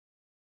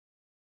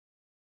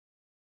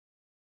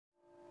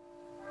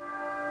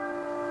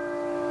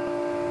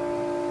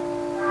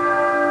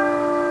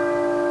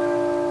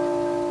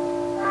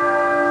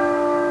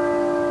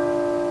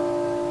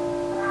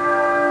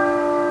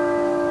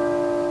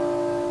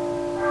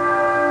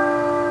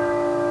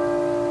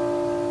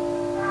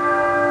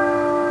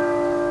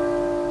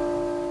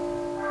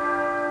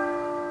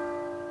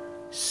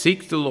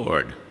Seek the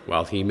Lord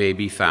while he may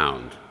be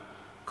found.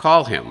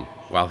 Call him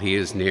while he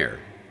is near.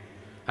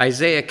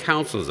 Isaiah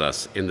counsels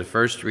us in the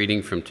first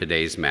reading from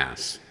today's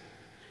Mass.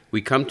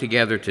 We come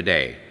together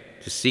today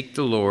to seek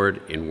the Lord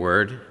in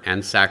word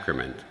and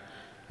sacrament,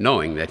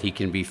 knowing that he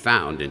can be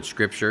found in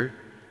Scripture,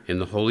 in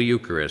the Holy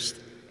Eucharist,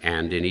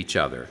 and in each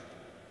other.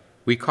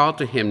 We call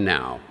to him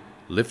now,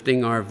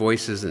 lifting our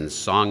voices in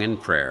song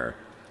and prayer,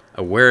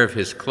 aware of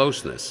his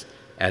closeness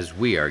as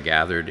we are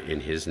gathered in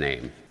his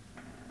name.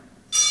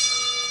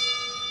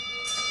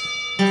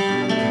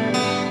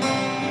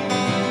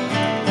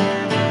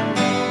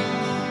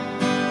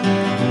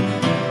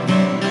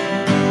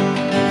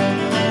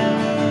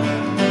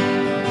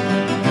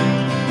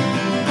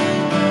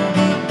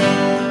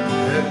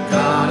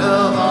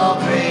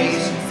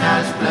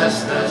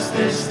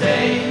 This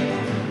day,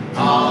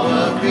 all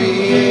of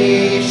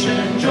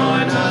creation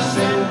join us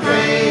in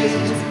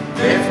praise,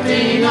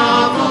 lifting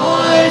our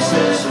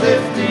voices,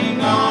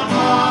 lifting our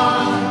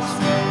hearts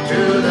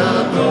to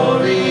the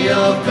glory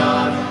of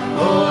God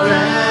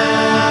forever.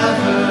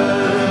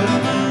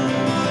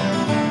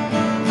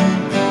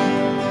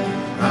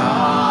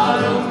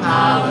 God of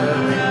power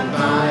and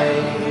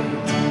might,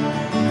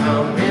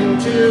 come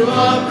into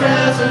our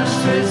presence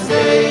this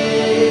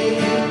day,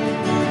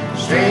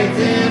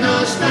 strengthen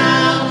us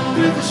now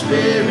with the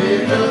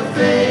spirit of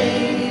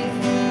faith.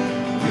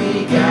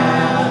 We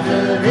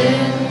gather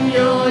in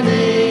your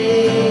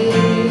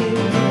name.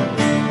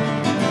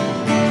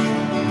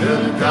 The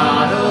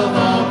God of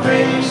all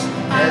grace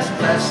has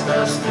blessed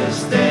us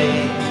this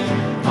day.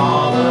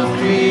 All of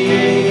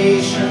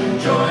creation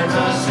join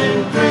us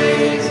in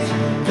praise,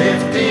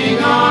 lifting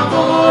our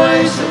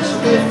voices,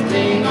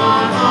 lifting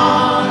our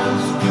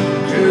hearts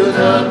to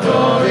the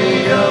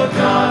glory of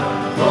God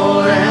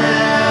forever.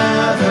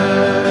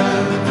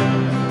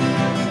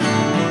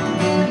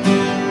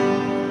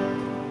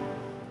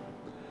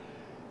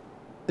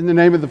 In the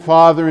name of the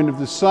Father, and of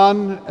the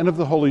Son, and of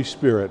the Holy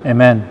Spirit.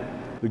 Amen.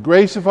 The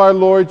grace of our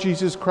Lord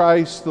Jesus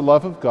Christ, the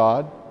love of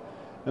God,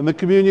 and the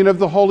communion of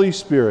the Holy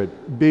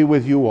Spirit be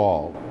with you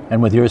all.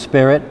 And with your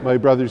spirit. My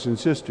brothers and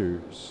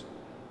sisters,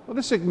 let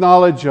us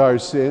acknowledge our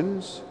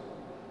sins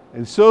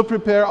and so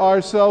prepare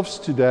ourselves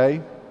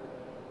today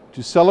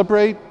to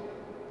celebrate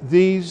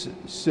these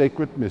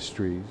sacred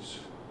mysteries.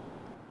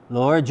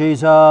 Lord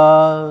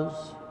Jesus,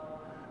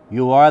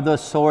 you are the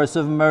source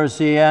of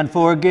mercy and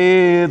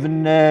forgiveness.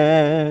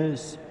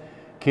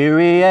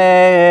 Kyrie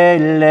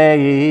eleison.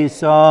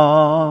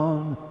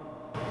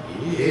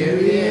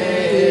 Kyrie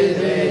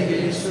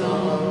eleison.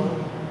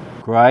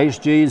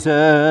 Christ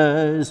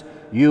Jesus,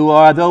 you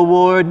are the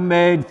Word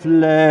made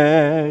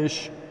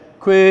flesh.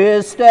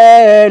 Christe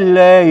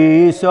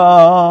eleison.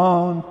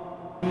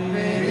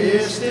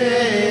 Christe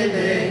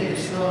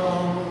eleison.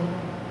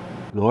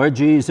 Lord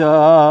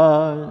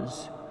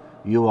Jesus,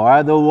 you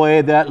are the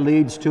way that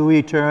leads to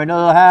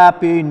eternal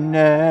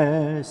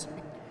happiness.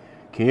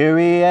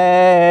 Kyrie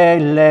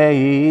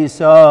eleison.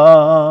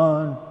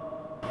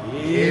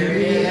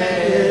 Kyrie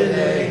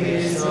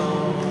eleison.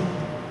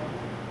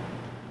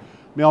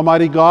 May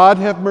Almighty God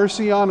have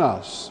mercy on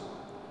us,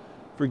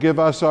 forgive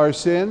us our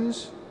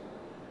sins,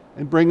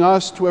 and bring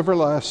us to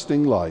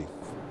everlasting life.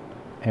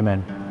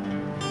 Amen.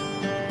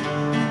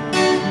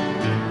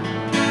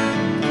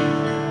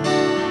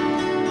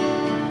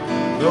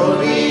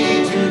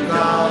 Glory to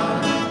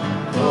God,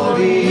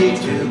 glory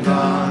to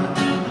God,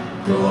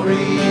 glory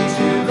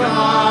to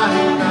God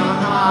in the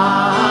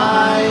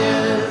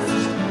highest,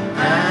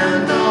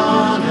 and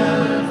on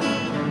earth,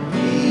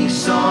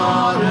 peace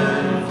on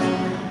earth,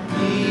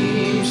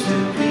 peace to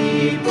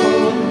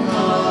people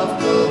of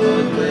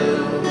good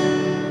will.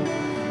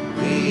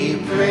 We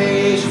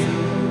praise you,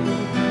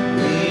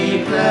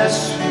 we bless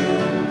you,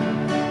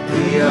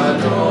 we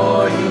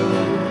adore you,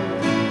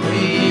 we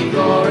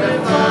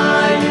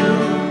glorify you.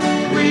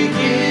 We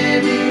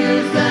give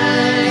you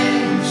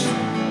thanks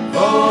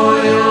for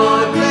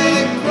your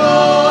great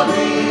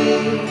glory,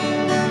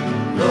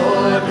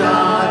 Lord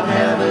God,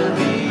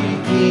 heavenly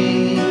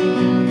King,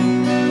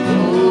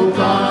 O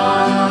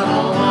God,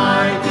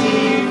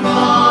 Almighty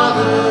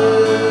Father.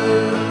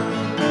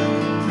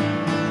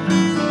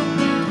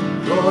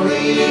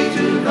 Glory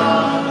to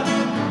God,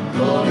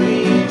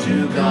 glory to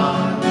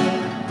God,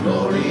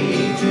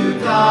 glory to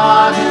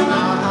God in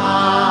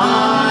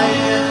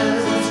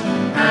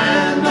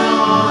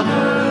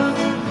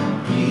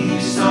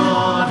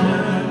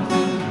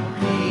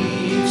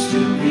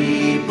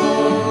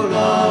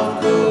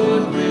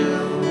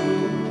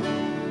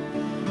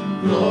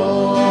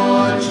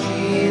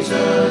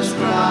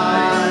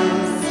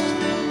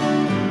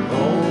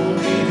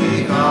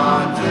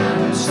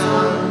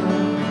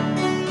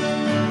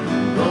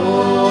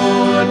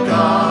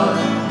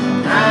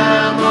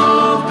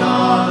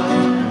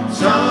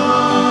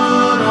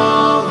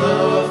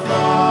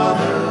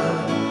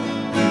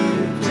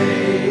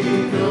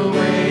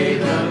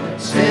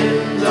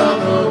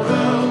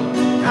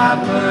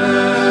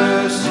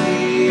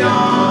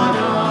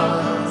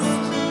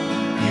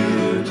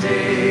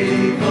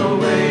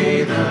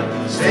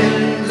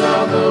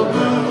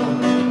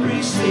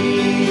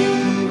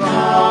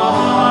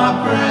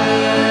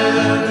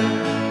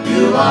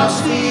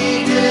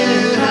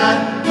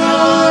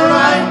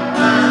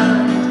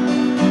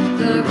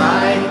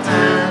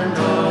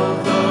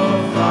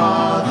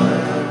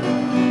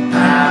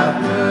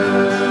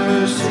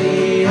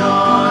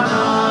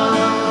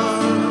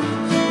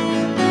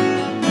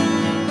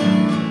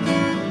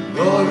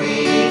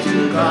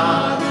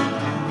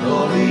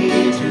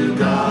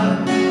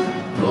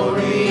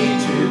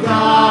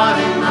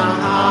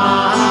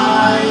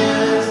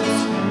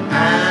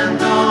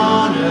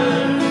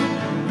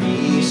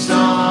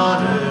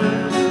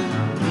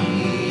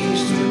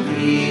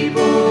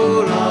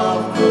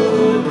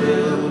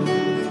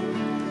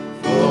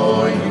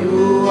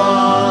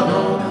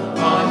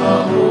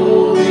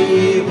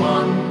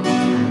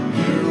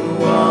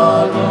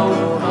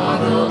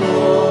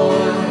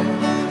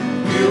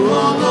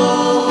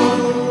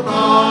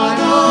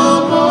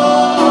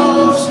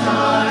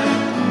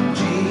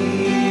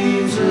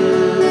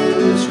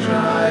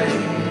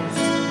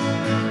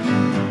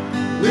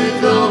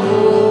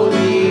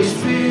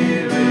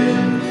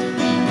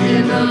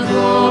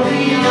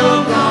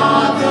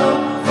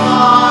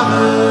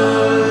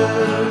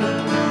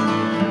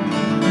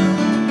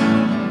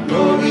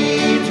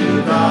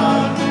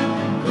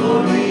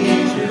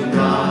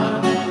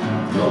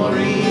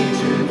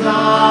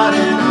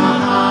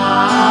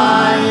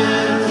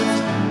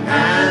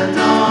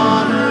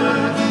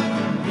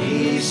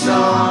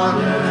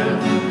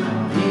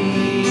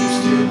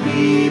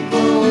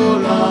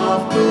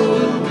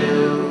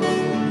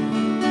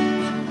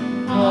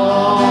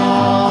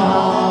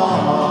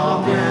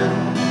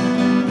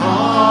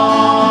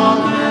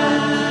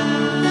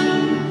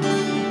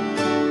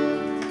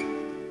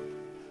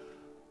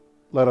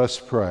Let us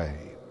pray.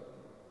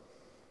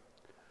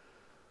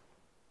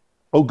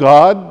 O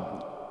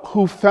God,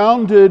 who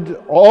founded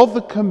all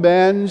the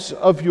commands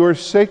of your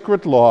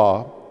sacred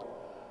law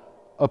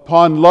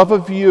upon love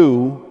of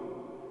you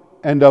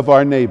and of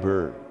our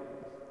neighbor,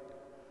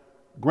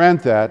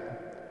 grant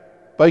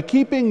that, by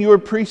keeping your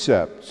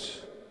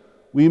precepts,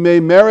 we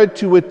may merit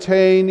to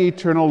attain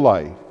eternal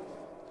life.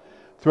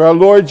 Through our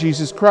Lord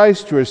Jesus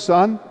Christ, your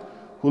Son,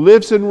 who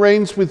lives and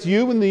reigns with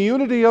you in the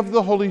unity of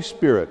the Holy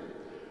Spirit,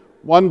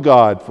 one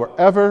God,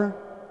 forever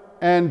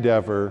and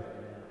ever.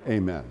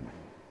 Amen.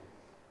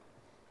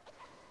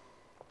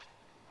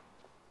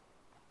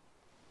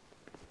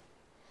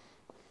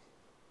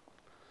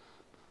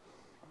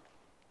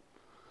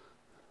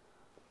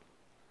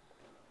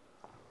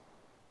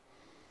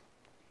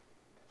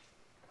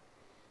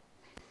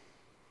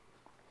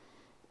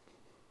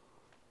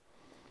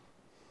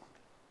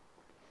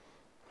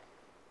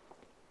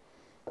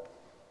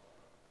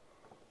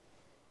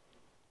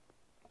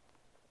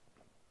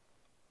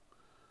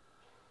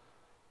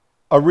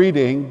 A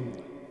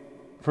reading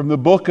from the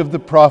book of the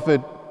prophet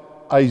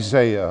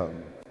Isaiah.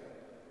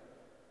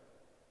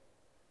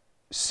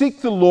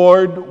 Seek the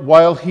Lord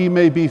while he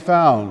may be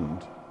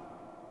found.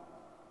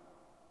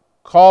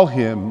 Call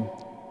him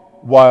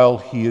while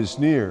he is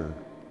near.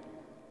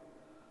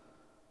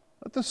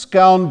 Let the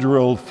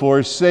scoundrel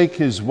forsake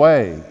his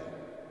way,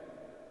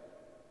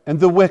 and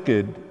the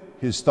wicked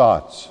his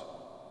thoughts.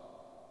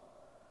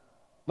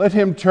 Let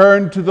him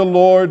turn to the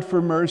Lord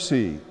for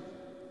mercy,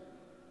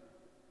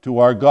 to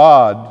our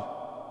God,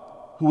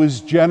 who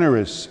is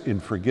generous in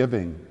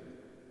forgiving.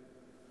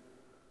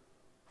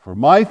 For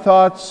my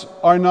thoughts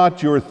are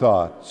not your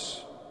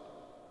thoughts,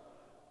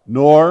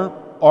 nor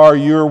are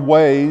your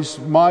ways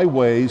my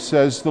ways,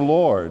 says the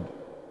Lord.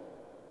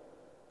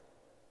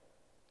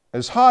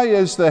 As high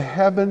as the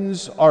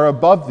heavens are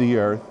above the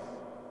earth,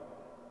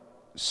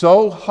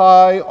 so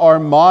high are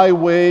my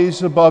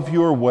ways above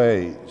your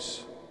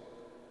ways,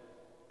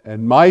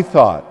 and my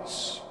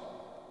thoughts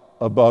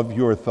above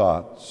your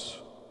thoughts.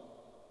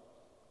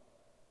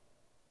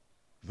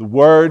 The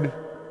word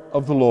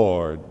of the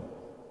Lord.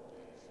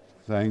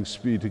 Thanks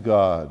be to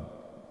God.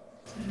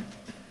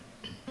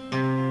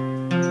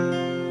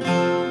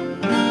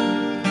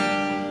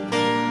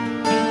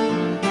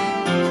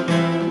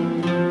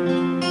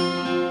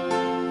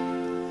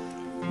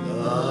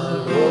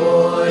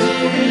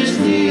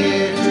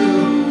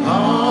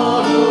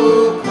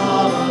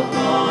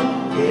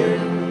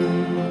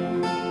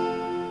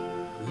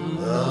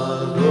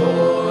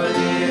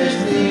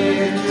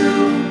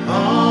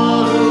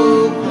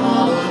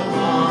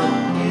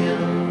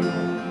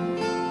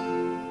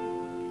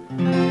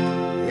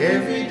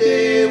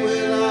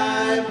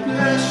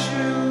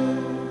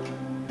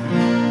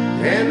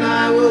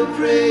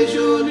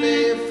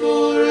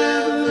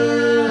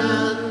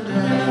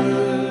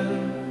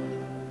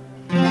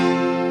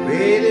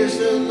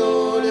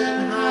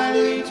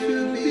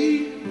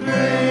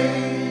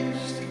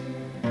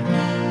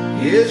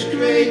 His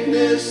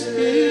greatness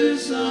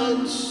is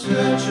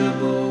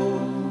unsearchable.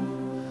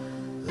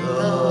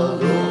 The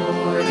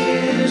Lord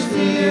is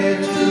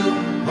near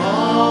to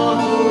all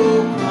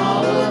who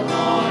call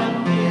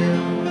upon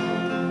him.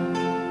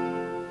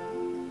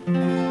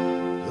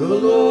 The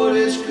Lord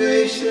is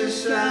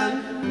gracious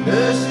and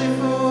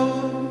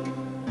merciful,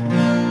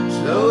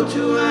 slow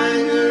to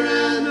anger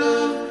and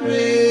of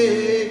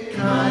great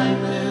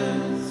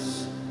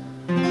kindness.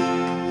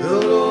 The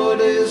Lord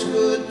is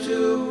good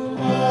to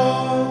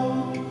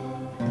all,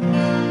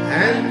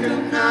 and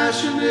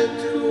compassionate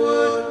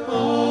toward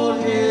all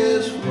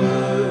his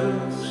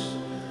works.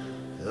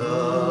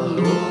 The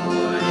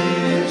Lord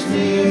is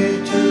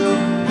near to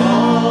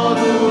all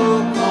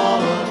who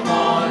call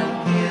upon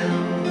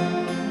him.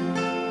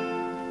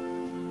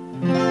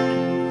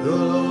 The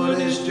Lord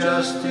is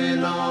just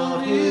in all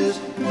his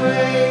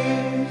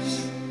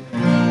ways,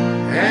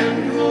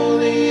 and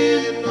holy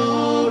in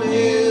all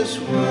his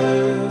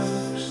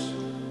works.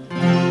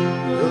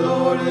 The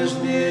Lord is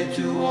near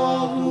to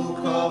all who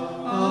call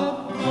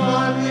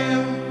upon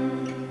him,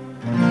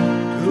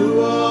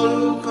 to all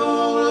who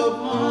call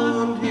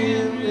upon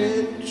him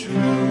in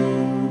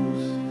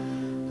truth.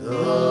 The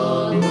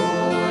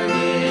Lord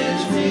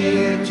is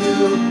near to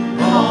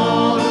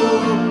all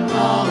who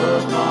call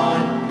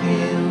upon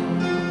him.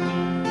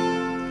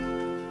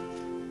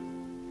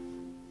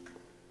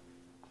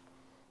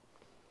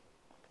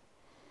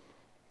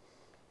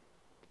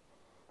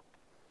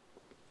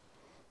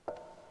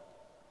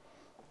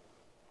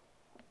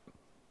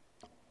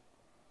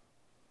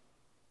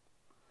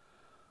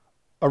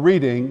 A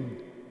reading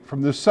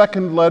from the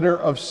second letter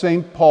of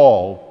St.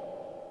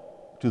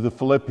 Paul to the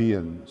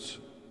Philippians.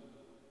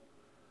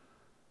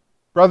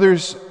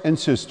 Brothers and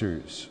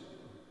sisters,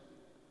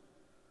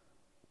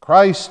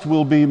 Christ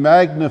will be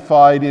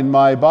magnified in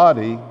my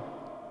body,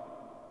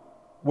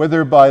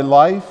 whether by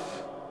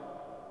life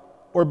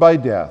or by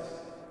death.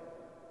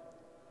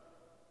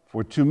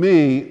 For to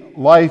me,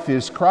 life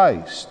is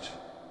Christ,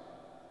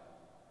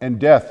 and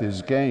death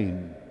is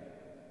gain.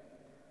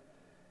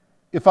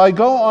 If I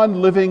go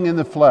on living in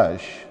the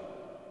flesh,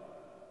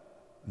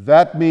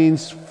 That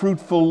means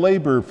fruitful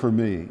labor for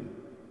me.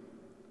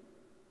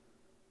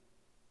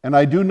 And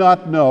I do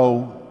not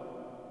know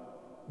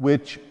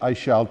which I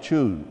shall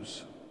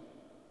choose.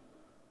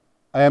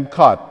 I am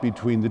caught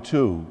between the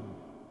two.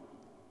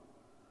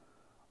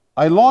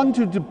 I long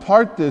to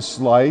depart this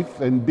life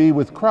and be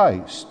with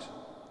Christ,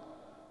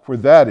 for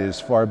that is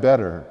far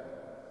better.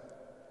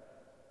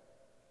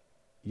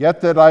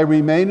 Yet that I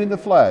remain in the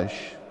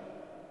flesh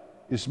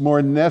is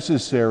more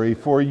necessary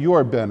for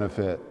your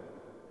benefit.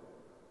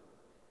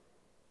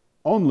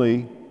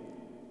 Only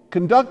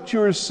conduct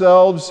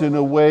yourselves in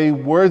a way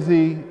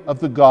worthy of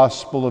the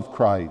gospel of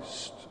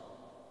Christ.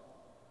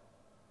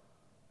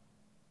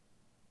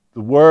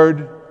 The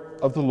word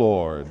of the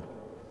Lord.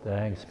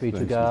 Thanks be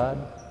to God.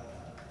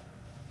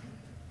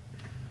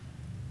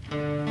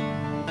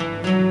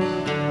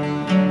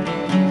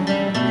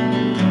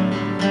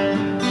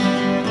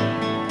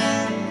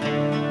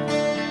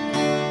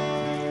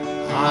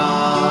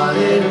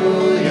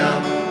 Hallelujah,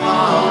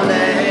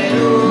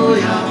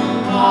 hallelujah,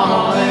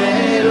 hallelujah.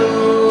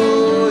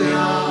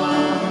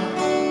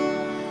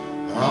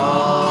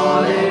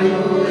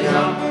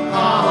 Hallelujah,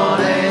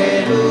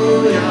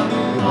 hallelujah.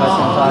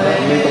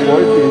 May the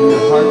Lord be in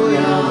your heart and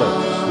on your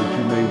lips, that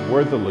you may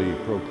worthily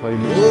proclaim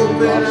His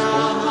holy gospel.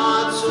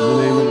 In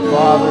the name of the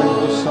Father, and of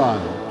the Son,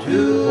 and of the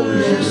Holy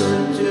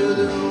Listen Spirit. to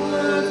the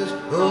words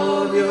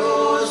of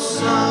your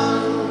Son.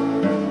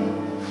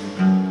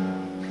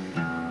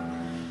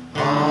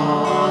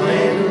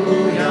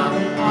 Hallelujah,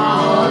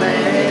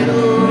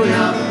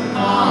 hallelujah,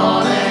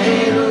 hallelujah.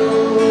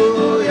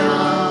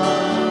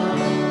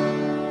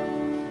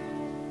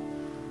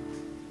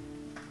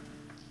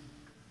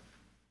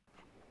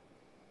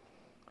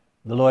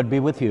 The Lord be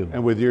with you.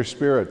 And with your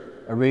spirit.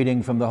 A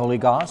reading from the Holy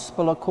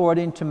Gospel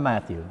according to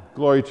Matthew.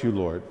 Glory to you,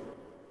 Lord.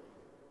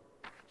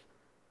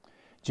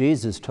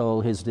 Jesus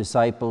told his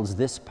disciples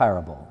this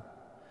parable.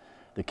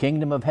 The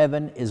kingdom of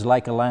heaven is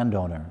like a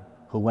landowner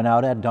who went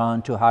out at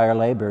dawn to hire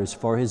laborers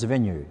for his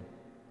vineyard.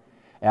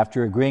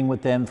 After agreeing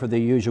with them for the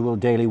usual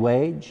daily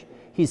wage,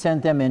 he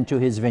sent them into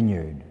his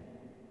vineyard.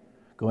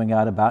 Going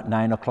out about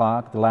 9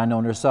 o'clock, the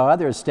landowner saw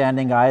others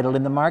standing idle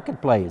in the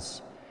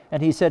marketplace,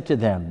 and he said to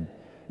them,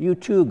 "You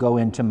too go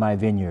into my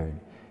vineyard,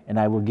 and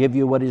I will give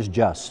you what is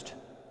just."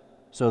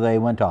 So they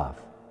went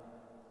off.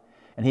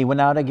 And he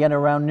went out again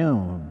around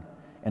noon,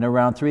 and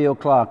around 3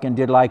 o'clock, and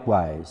did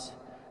likewise.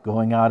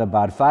 Going out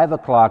about 5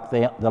 o'clock,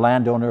 the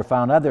landowner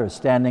found others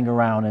standing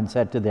around and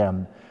said to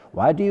them,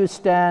 "Why do you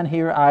stand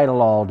here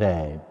idle all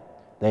day?"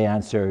 They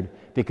answered,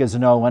 "Because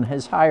no one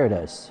has hired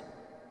us."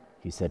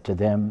 He said to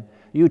them,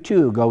 "You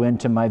too go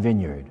into my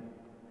vineyard."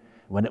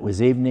 When it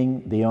was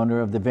evening, the owner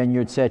of the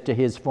vineyard said to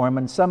his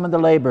foreman, "Summon the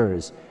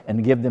laborers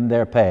and give them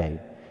their pay,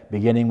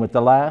 beginning with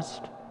the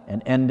last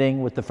and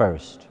ending with the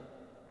first."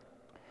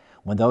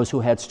 When those who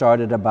had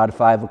started about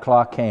 5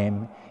 o'clock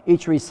came,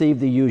 each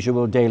received the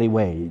usual daily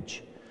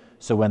wage.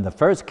 So when the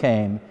first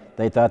came,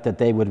 they thought that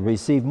they would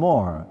receive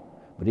more,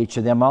 but each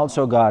of them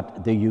also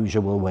got the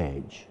usual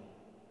wage.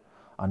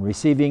 On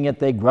receiving it,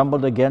 they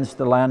grumbled against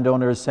the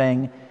landowners,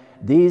 saying,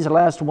 "These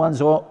last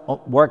ones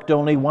worked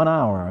only 1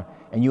 hour,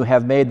 and you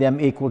have made them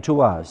equal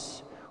to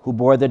us, who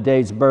bore the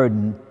day's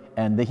burden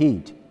and the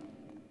heat."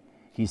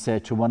 He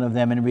said to one of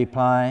them in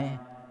reply,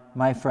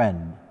 "My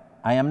friend,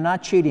 I am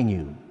not cheating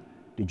you.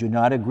 Did you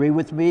not agree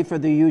with me for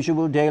the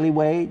usual daily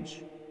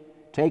wage?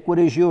 Take what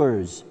is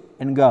yours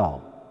and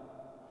go.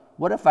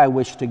 What if I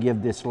wish to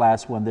give this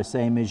last one the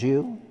same as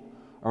you?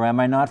 Or am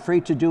I not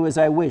free to do as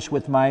I wish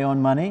with my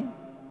own money?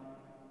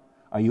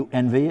 Are you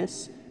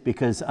envious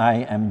because I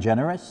am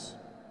generous?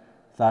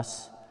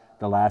 Thus,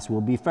 the last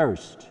will be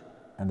first,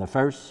 and the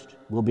first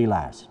will be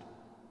last."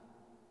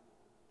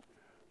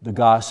 The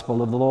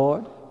Gospel of the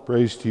Lord.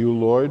 Praise to you,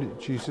 Lord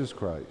Jesus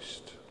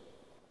Christ.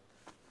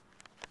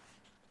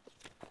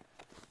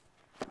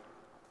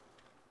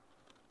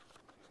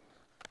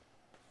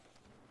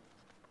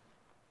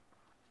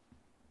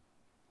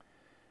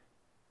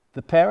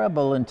 The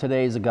parable in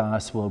today's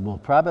Gospel will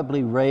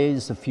probably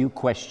raise a few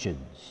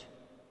questions.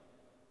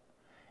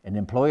 An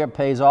employer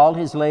pays all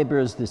his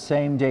laborers the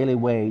same daily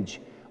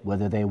wage,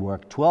 whether they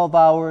work 12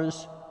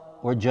 hours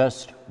or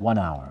just 1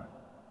 hour.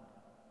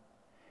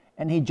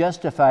 And he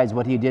justifies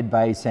what he did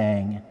by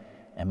saying,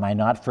 "Am I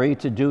not free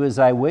to do as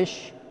I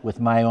wish with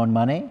my own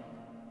money?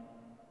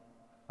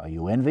 Are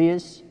you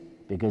envious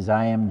because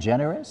I am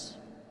generous?"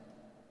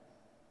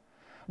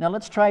 Now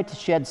let's try to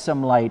shed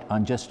some light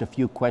on just a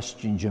few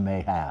questions you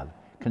may have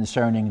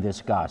concerning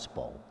this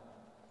gospel.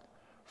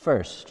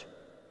 First,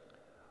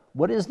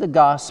 what is the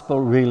gospel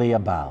really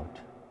about?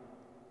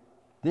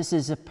 This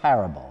is a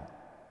parable.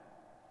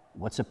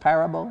 What's a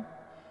parable?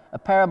 A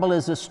parable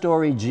is a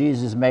story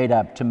Jesus made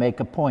up to make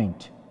a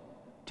point,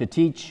 to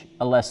teach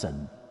a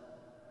lesson.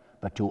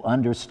 But to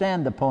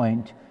understand the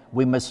point,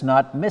 we must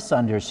not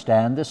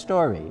misunderstand the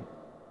story.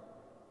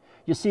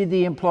 You see,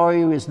 the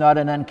employer is not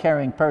an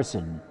uncaring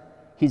person.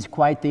 He's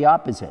quite the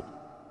opposite.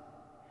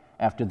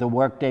 After the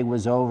workday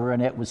was over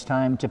and it was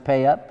time to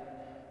pay up,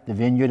 the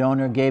vineyard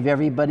owner gave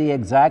everybody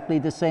exactly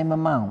the same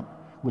amount,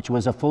 which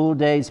was a full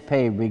day's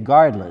pay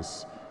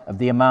regardless of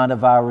the amount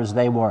of hours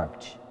they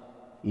worked,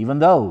 even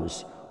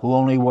those who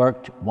only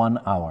worked 1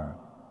 hour.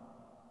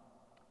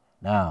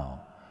 Now,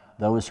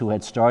 those who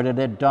had started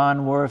at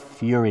dawn were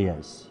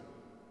furious.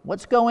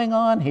 "What's going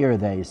on here?"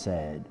 they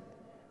said.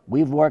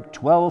 "We've worked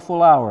 12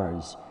 full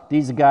hours.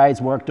 These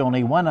guys worked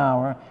only 1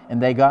 hour,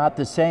 and they got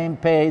the same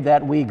pay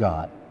that we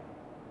got."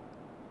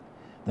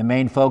 The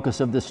main focus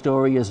of the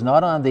story is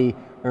not on the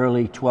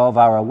early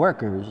 12-hour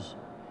workers.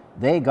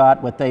 They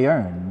got what they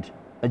earned,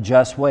 a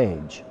just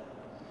wage.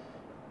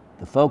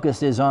 The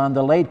focus is on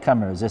the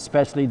latecomers,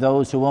 especially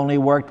those who only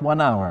worked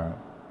 1 hour.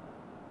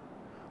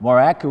 More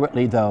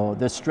accurately, though,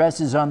 the stress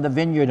is on the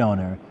vineyard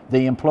owner,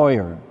 the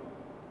employer.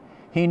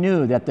 He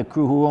knew that the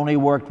crew who only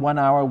worked 1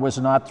 hour was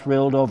not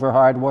thrilled over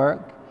hard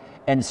work,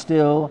 and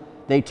still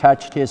they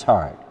touched his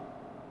heart.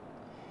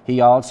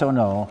 He also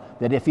knows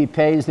that if he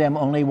pays them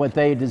only what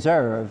they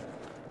deserve,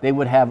 they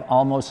would have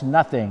almost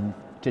nothing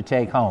to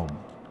take home.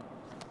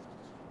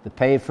 The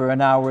pay for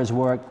an hour's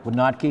work would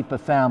not keep a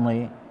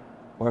family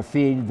or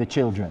feed the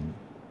children.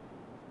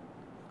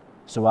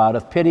 So out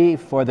of pity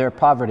for their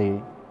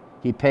poverty,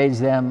 he pays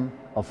them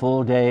a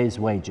full day's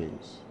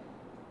wages.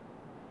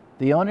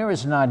 The owner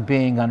is not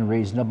being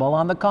unreasonable.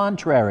 On the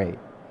contrary,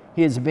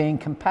 he is being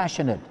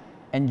compassionate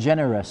and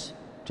generous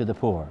to the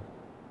poor.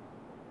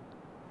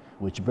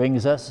 Which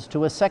brings us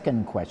to a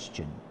second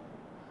question.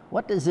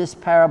 What does this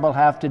parable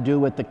have to do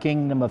with the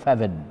kingdom of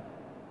heaven?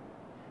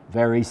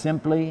 Very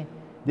simply,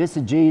 this,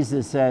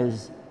 Jesus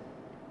says,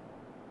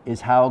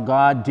 is how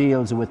God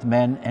deals with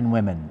men and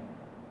women,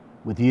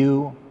 with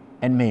you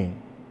and me.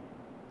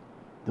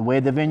 The way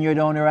the vineyard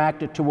owner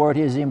acted toward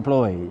his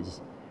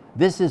employees.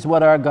 This is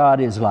what our God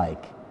is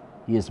like.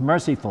 He is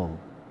merciful,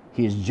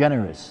 he is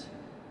generous,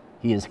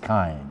 he is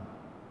kind.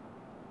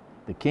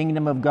 The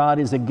kingdom of God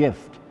is a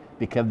gift,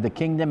 because the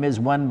kingdom is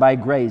won by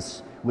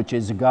grace, which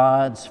is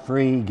God's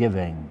free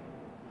giving.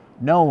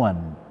 No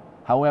one,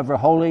 however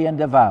holy and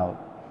devout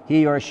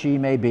he or she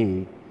may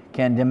be,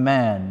 can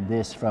demand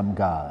this from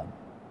God.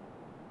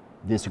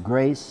 This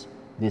grace,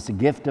 this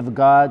gift of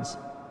God's,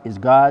 is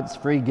God's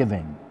free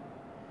giving.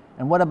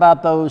 And what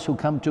about those who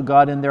come to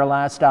God in their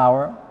last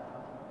hour?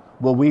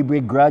 Will we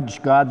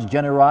begrudge God's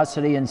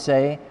generosity and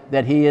say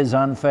that he is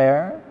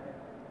unfair?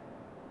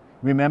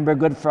 Remember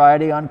Good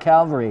Friday on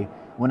Calvary,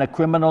 when a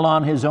criminal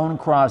on his own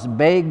cross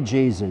begged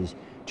Jesus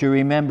to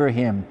remember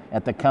him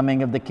at the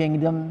coming of the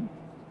kingdom?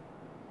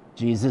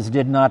 Jesus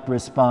did not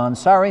respond,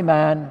 "Sorry,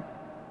 man,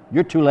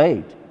 you're too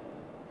late.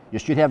 You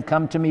should have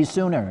come to me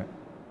sooner."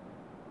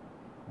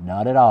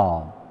 Not at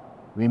all.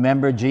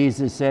 Remember,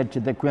 Jesus said to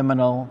the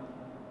criminal,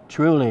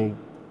 "Truly,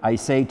 I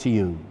say to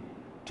you,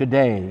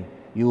 today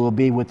you will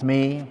be with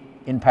me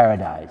in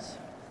paradise."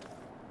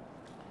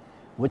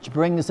 Which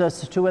brings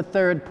us to a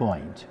third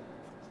point.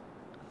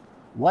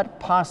 What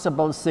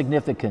possible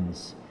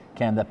significance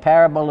can the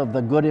parable of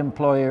the good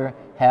employer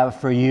have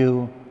for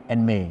you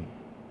and me?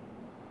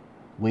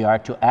 We are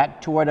to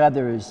act toward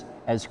others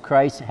as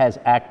Christ has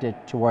acted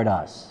toward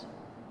us.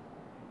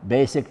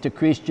 Basic to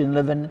Christian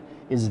living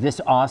is this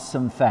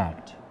awesome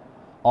fact.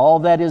 All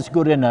that is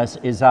good in us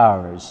is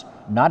ours,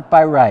 not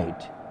by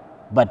right,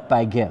 but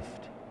by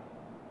gift.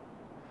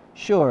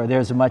 Sure,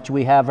 there's much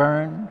we have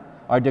earned,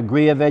 our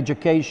degree of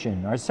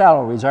education, our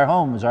salaries, our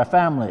homes, our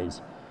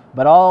families,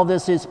 but all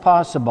this is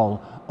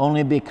possible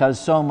only because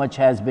so much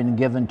has been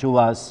given to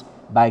us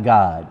by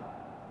God.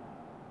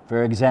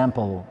 For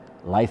example,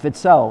 life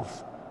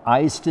itself,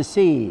 eyes to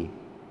see,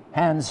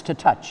 hands to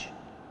touch,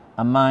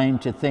 a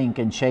mind to think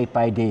and shape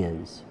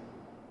ideas.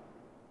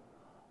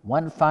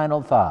 One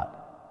final thought.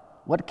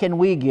 What can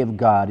we give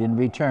God in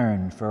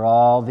return for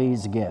all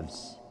these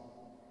gifts?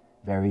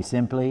 Very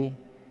simply,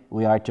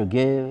 we are to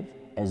give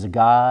as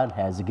God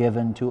has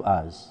given to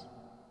us.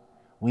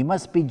 We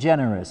must be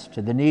generous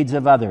to the needs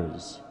of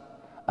others,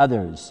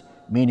 others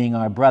meaning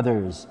our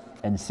brothers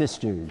and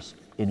sisters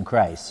in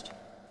Christ.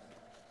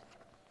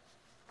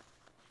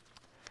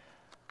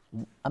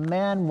 A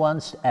man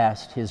once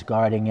asked his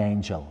guardian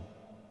angel,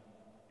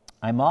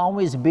 "I'm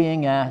always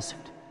being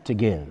asked to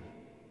give.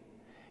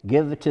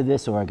 Give to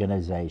this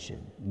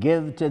organization,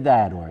 give to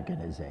that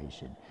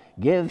organization,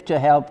 give to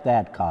help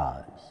that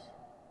cause.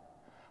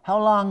 How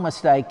long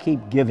must I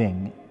keep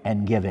giving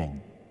and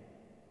giving?"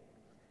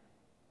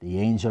 The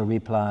angel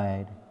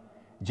replied,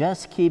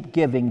 "Just keep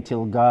giving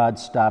till God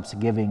stops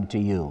giving to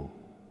you."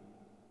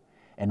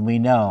 And we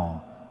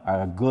know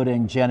our good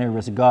and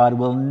generous God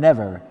will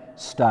never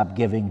stop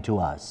giving to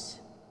us.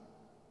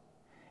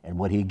 And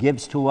what he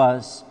gives to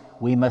us,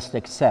 we must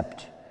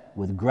accept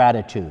with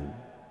gratitude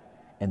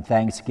and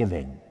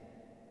thanksgiving,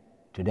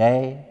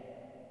 today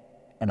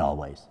and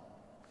always.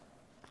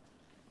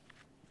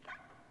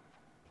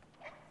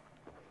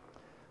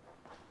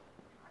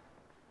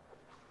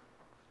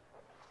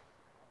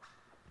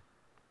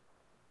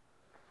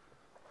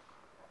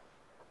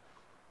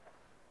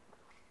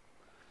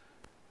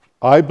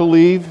 I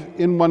believe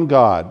in one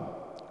God,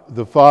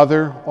 the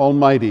Father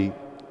Almighty,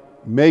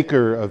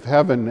 maker of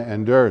heaven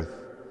and earth,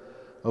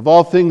 of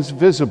all things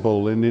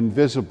visible and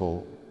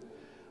invisible.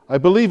 I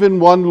believe in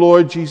one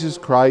Lord Jesus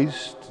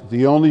Christ,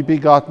 the only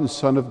begotten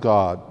Son of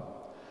God,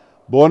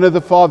 born of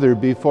the Father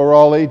before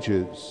all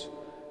ages,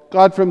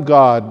 God from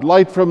God,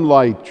 light from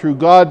light, true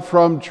God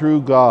from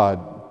true God,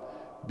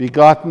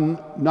 begotten,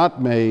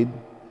 not made,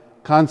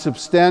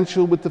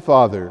 consubstantial with the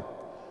Father.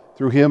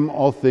 Through him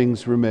all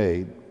things were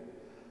made.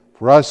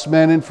 For us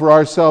men and for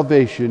our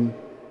salvation,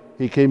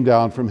 he came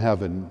down from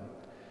heaven,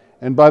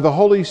 and by the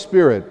Holy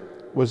Spirit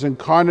was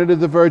incarnate of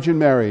the Virgin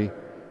Mary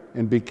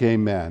and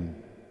became man.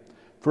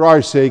 For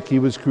our sake he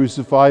was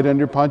crucified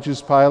under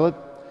Pontius Pilate.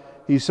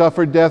 He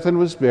suffered death and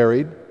was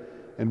buried,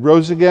 and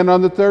rose again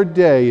on the third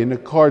day in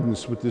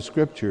accordance with the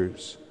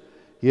Scriptures.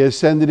 He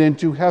ascended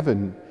into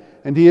heaven,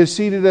 and he is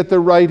seated at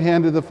the right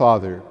hand of the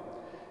Father.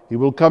 He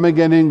will come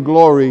again in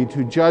glory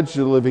to judge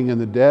the living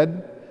and the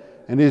dead,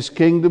 and his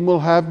kingdom will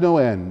have no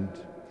end.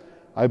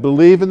 I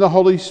believe in the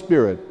Holy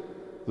Spirit,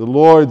 the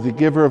Lord, the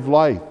giver of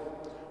life,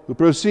 who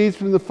proceeds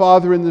from the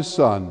Father and the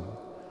Son.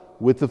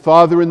 With the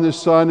Father and the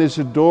Son is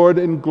adored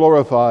and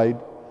glorified,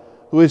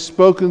 who has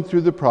spoken through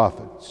the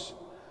prophets.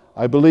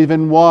 I believe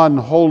in one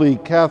holy,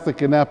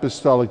 Catholic, and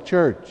Apostolic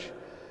Church.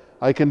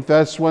 I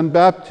confess one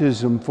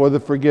baptism for the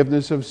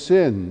forgiveness of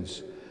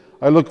sins.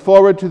 I look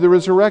forward to the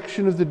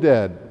resurrection of the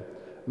dead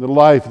and the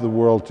life of the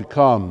world to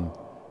come.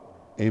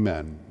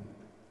 Amen.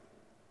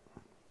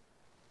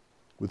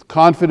 With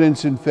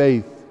confidence and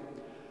faith,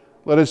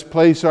 let us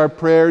place our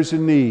prayers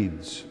and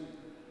needs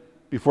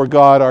before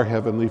God, our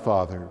Heavenly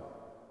Father.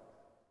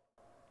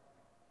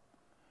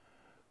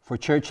 For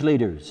church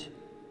leaders,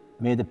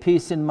 may the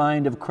peace and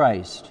mind of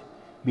Christ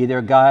be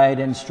their guide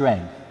and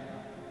strength.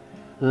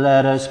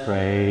 Let us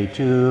pray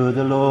to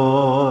the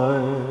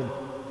Lord.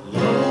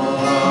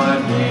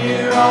 Lord,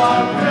 hear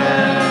our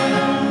prayer.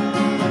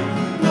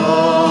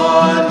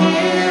 Lord,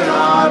 hear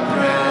our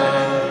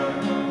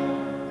prayer.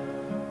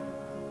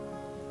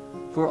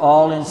 For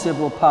all in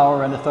civil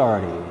power and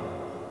authority,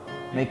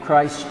 may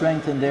Christ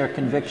strengthen their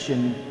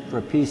conviction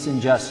for peace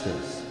and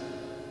justice.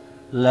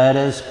 Let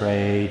us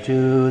pray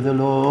to the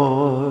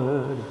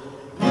Lord.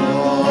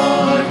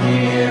 Lord,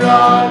 hear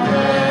our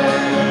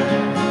prayer.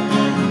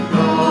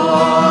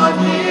 Lord,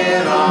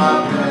 hear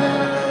our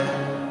prayer.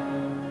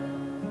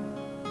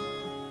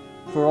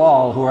 For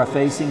all who are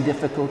facing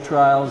difficult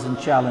trials and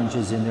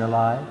challenges in their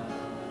life,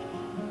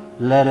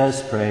 let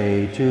us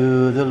pray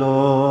to the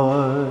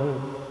Lord.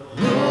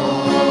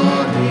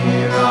 Lord,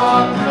 hear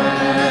our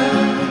prayer.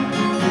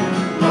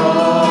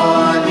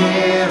 Lord,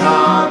 hear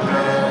our prayer.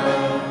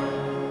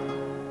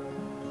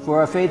 For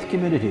our faith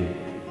community,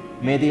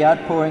 may the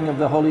outpouring of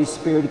the Holy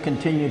Spirit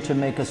continue to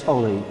make us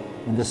holy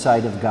in the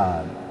sight of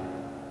God.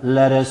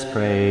 Let us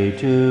pray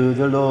to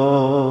the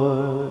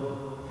Lord.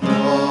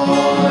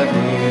 Lord,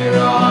 hear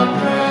our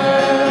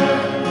prayer.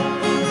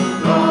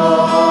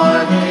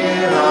 Lord,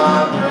 hear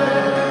our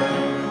prayer.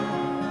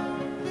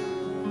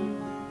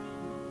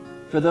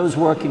 For those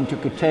working to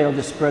curtail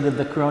the spread of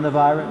the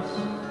coronavirus,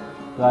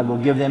 God will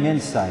give them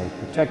insight,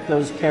 protect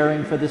those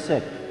caring for the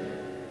sick,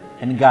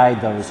 and guide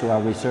those who are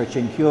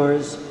researching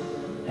cures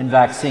and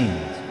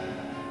vaccines.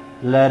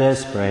 Let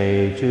us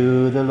pray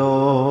to the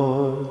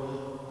Lord.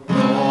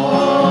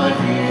 Lord,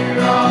 hear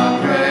our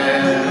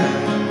prayer.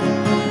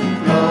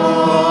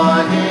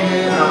 Lord,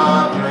 hear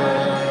our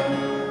prayer.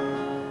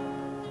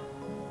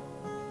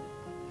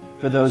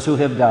 For those who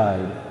have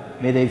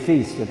died, may they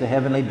feast at the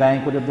heavenly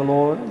banquet of the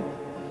Lord.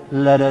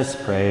 Let us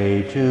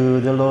pray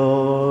to the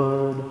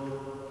Lord.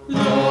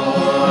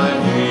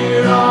 Lord,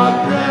 hear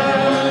our prayer.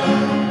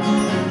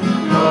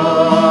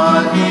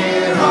 Lord,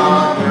 hear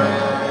our prayer.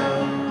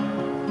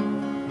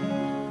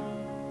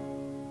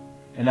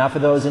 And now for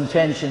those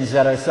intentions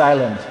that are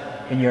silent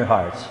in your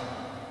hearts.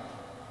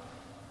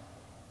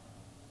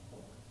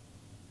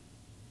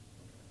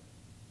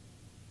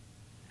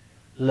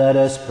 Let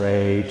us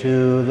pray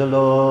to the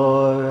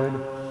Lord.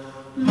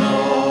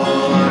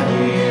 Lord,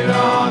 hear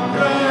our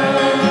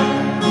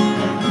prayer.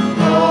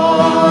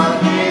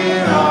 Lord,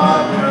 hear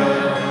our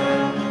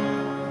prayer.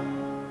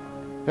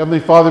 Heavenly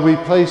Father, we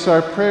place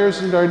our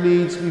prayers and our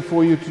needs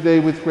before you today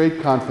with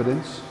great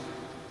confidence.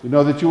 We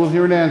know that you will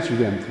hear and answer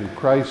them through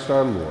Christ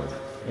our Lord.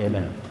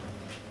 Amen.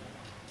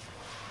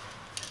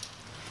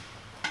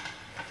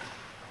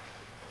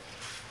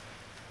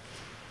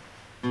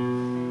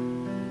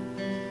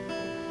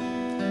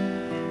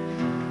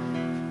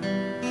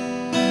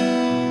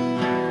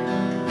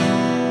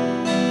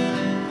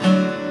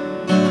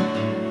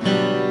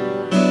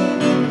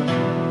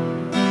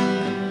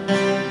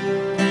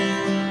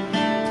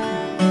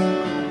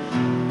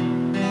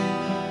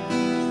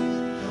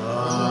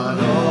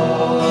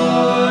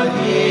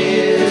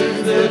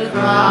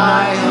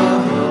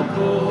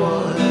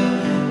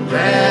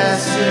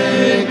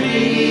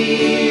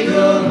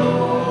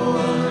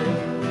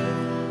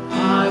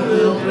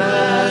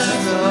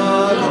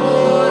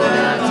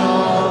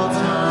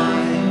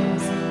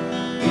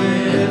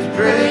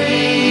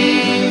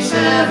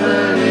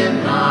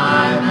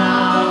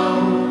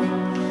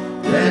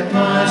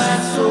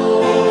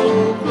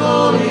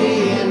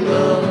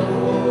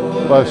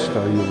 Blessed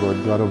are you,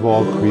 Lord God of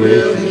all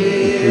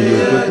creation. Through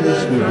your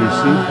goodness we've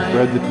received the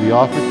bread that we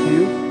offer to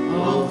you.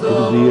 It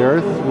is the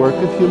earth, work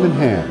of human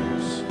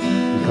hands,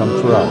 become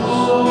for us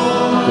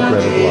the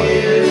bread of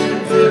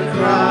life. The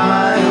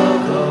cry of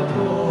the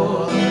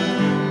poor,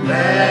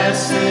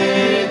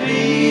 blessed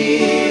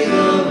be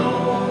the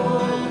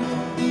Lord.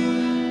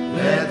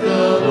 Let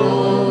the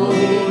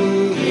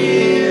lowly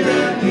hear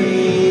and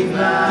be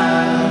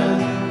glad.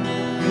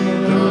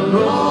 The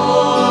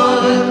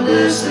Lord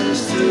listens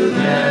to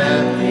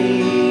their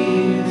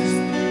pleas,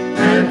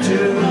 and to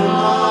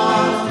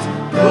heart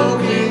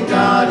broken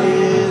God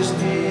is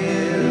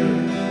near,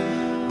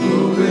 who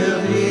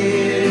will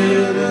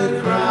hear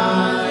the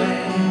cry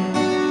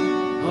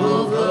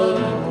of the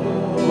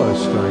Lord.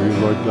 Blessed are you,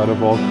 Lord God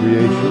of all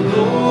creation,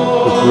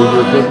 for through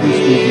your goodness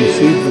we've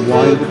received the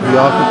wine that we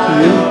offer to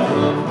you.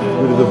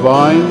 Through the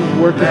divine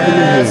work of human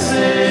hands,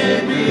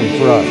 come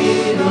for us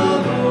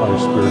our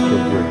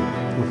spiritual bread.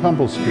 With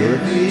humble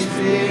spirits,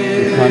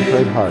 with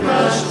contrite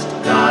hearts,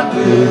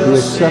 may we be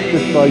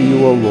accepted by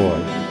you, O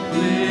Lord.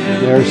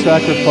 May our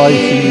sacrifice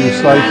in your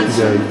sight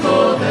today be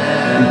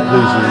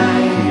pleasing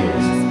to you.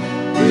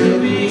 Will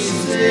be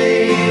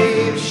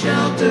safe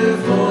shelter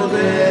for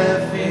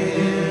their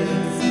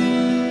fears,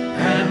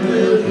 and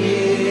will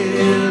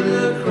hear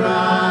the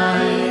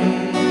cry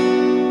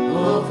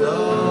of the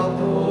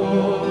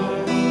poor.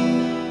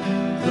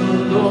 The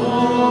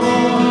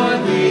Lord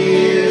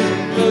hear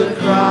the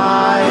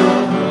cry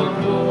of the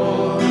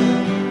poor.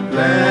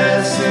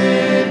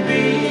 Blessed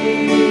be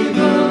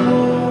the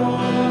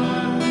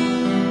Lord.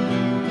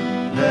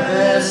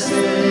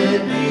 Blessed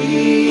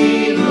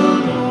be the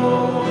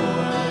Lord,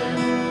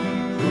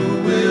 who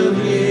will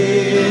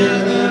hear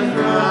the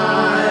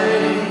cry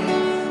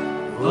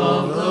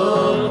of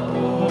the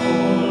poor.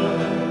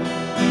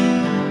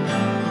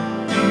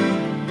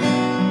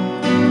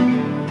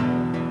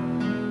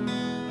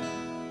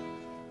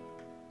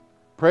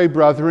 Pray,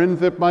 brethren,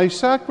 that my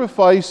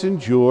sacrifice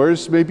and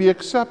yours may be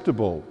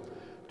acceptable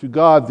to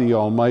God the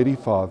Almighty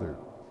Father.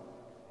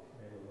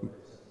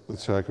 The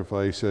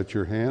sacrifice at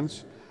your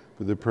hands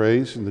for the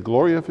praise and the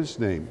glory of his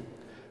name,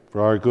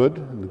 for our good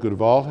and the good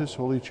of all his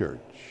holy church.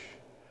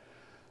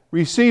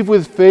 Receive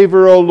with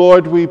favor, O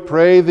Lord, we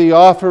pray, the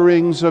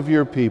offerings of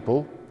your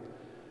people,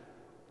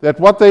 that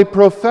what they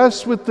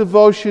profess with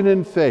devotion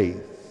and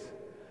faith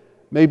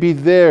may be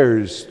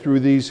theirs through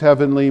these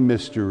heavenly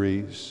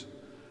mysteries.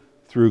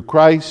 Through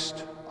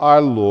Christ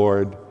our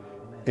Lord.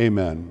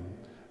 Amen.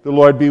 The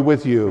Lord be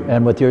with you.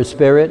 And with your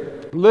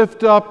spirit,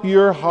 Lift up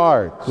your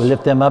hearts. we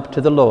lift them up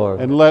to the Lord.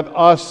 And let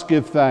us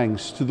give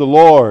thanks to the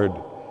Lord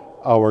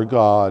our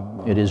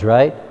God. It is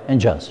right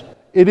and just.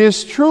 It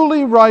is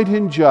truly right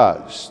and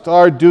just,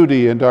 our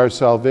duty and our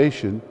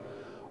salvation,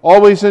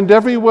 always and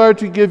everywhere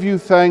to give you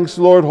thanks,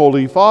 Lord,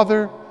 Holy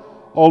Father,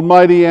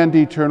 Almighty and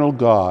eternal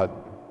God.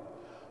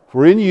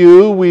 For in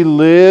you we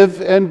live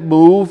and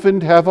move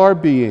and have our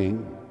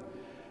being.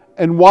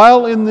 And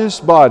while in this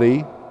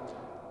body,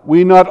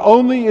 we not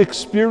only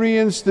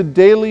experience the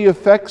daily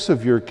effects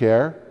of your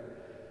care,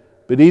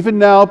 but even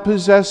now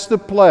possess the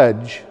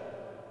pledge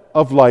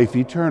of life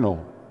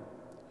eternal.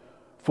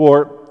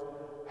 For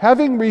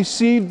having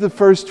received the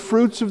first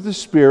fruits of the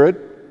Spirit,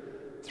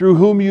 through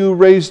whom you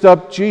raised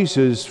up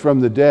Jesus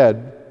from the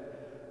dead,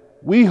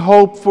 we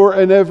hope for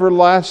an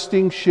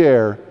everlasting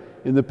share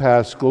in the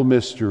Paschal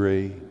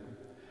mystery.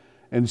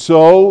 And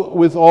so,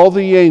 with all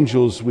the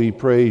angels we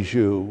praise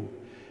you,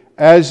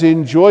 as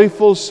in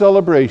joyful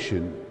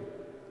celebration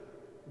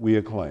we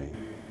acclaim.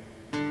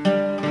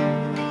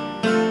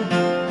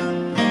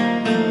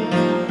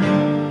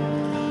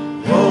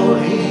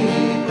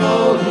 Holy,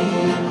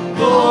 holy,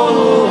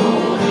 holy,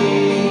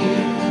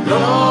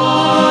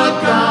 Lord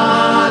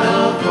God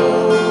of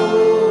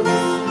hosts,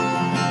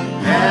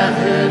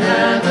 heaven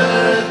and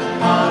earth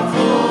are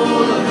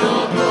full of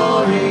your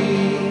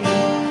glory.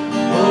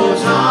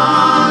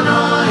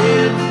 Hosanna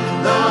in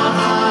the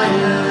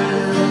highest.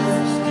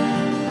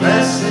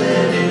 Blessed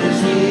is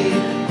he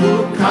who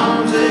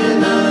comes in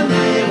the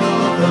name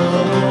of the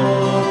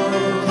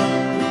Lord.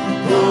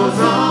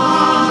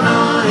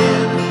 Hosanna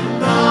in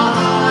the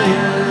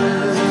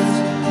highest.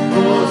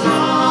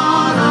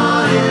 Hosanna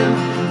in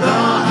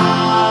the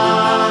highest.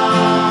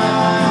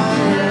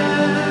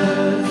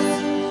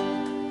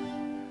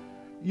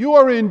 You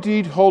are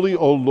indeed holy,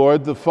 O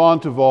Lord, the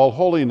font of all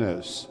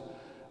holiness.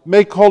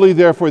 Make holy,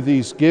 therefore,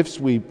 these gifts,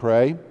 we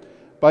pray,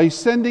 by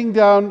sending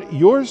down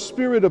your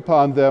Spirit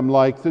upon them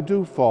like the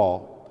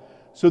dewfall,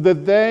 so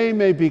that they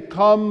may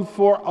become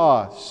for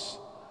us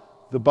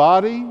the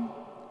body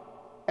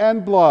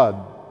and blood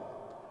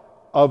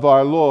of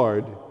our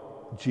Lord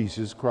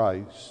Jesus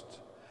Christ.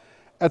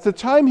 At the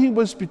time he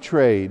was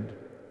betrayed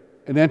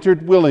and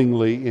entered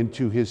willingly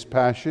into his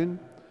passion,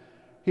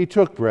 he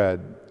took bread,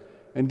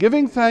 and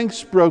giving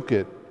thanks, broke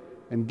it,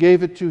 and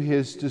gave it to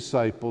his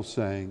disciples,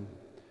 saying,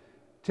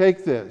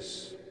 "Take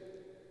this,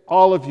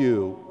 all of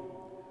you,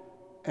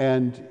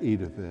 and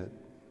eat of it.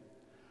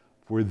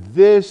 For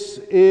this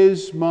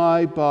is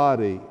my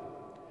body,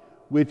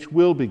 which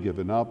will be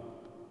given up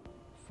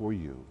for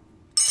you."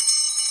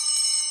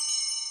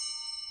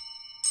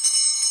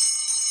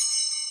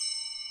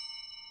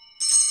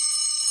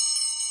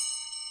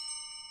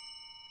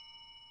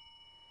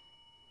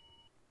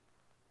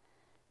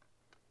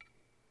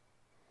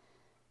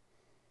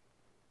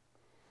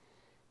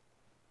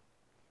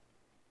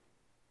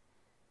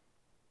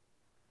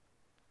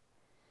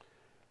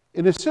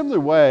 In a similar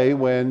way,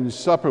 when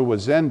supper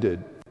was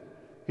ended,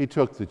 he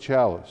took the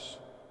chalice,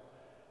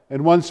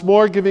 and once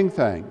more giving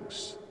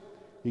thanks,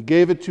 he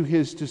gave it to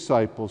his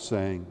disciples,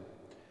 saying,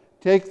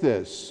 "Take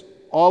this,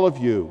 all of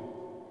you,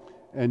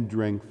 and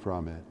drink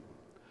from it.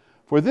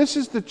 For this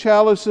is the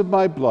chalice of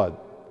my blood,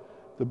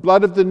 the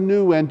blood of the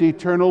new and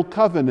eternal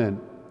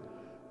covenant,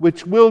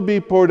 which will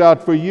be poured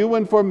out for you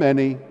and for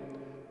many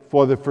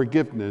for the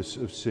forgiveness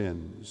of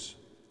sins.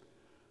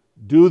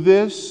 Do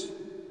this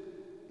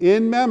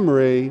in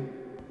memory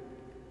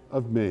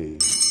of me."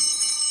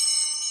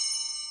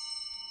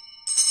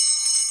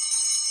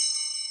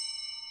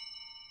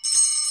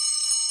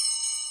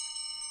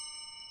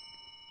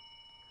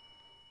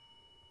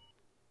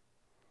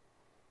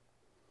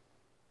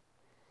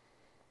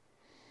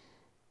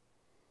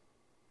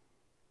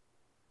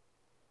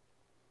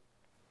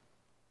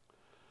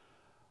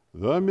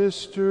 The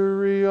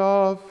mystery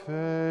of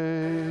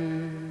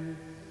faith.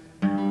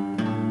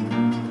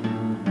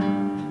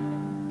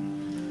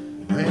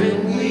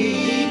 When we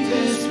eat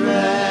this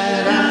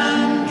bread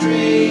and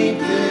drink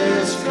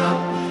this cup,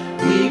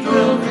 we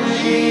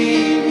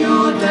proclaim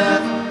your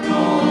death,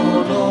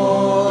 O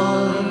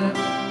Lord,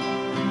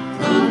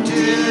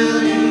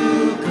 until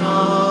you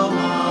come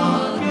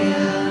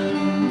again.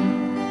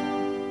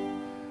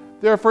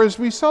 Therefore, as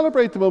we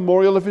celebrate the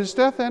memorial of his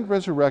death and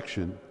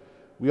resurrection,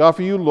 we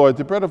offer you, Lord,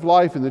 the bread of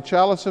life and the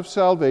chalice of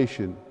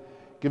salvation,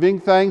 giving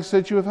thanks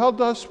that you have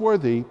held us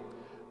worthy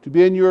to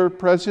be in your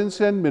presence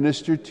and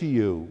minister to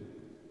you.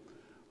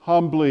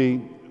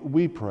 Humbly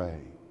we pray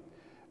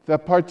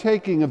that,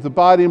 partaking of the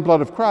body and blood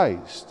of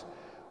Christ,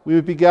 we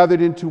would be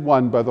gathered into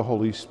one by the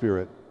Holy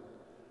Spirit.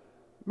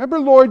 Remember,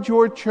 Lord,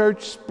 your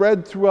church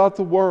spread throughout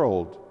the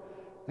world,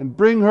 and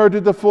bring her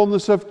to the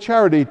fullness of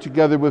charity,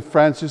 together with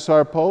Francis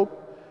our Pope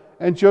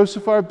and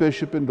Joseph our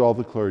Bishop and all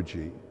the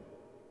clergy.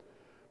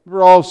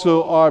 Remember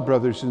also our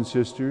brothers and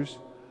sisters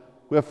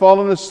who have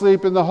fallen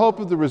asleep in the hope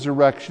of the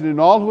resurrection, and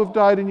all who have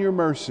died in your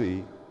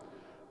mercy.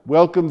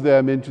 Welcome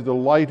them into the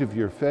light of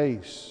your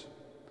face.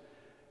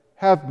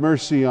 Have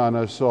mercy on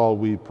us all,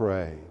 we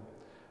pray,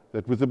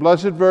 that with the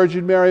Blessed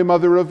Virgin Mary,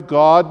 Mother of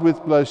God,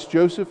 with blessed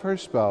Joseph, her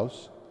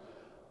spouse,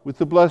 with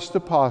the blessed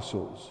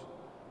apostles,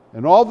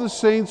 and all the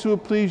saints who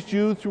have pleased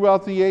you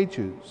throughout the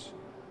ages,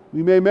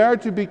 we may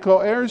merit to be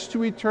co-heirs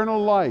to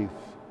eternal life,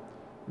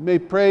 may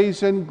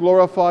praise and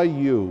glorify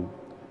you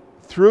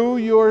through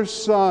your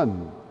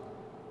Son,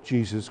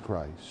 Jesus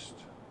Christ.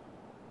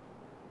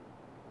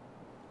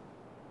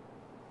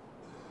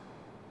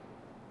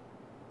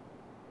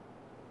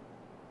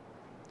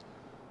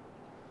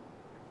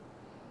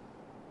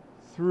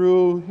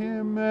 Through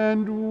him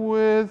and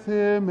with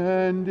him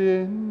and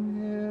in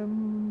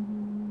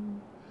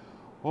him,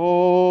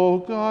 O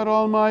God,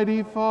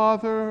 Almighty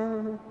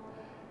Father,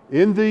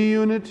 in the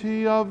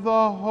unity of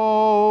the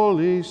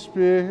Holy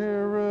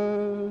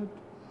Spirit,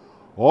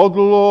 all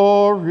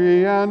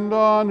glory and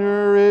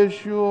honor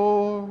is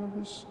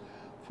yours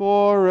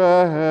forever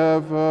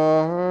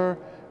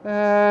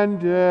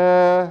and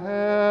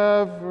ever.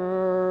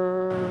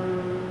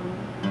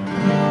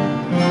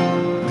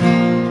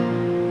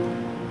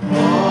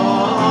 Amen.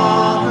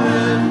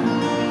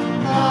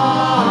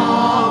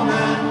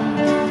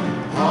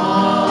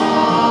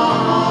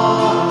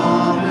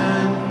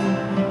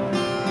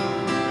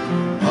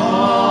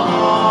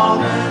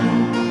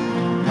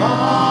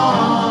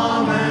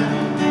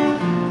 Amen.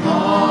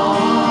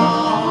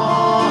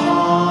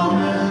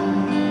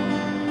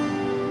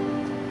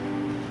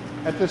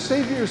 At the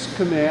Savior's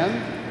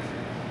command,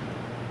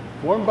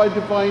 formed by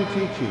divine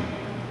teaching,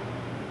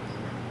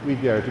 we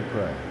dare to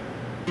pray.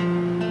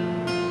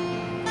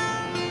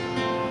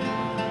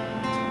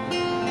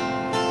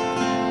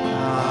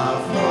 Our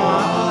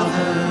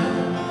Father,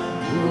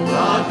 who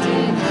art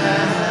in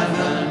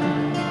heaven,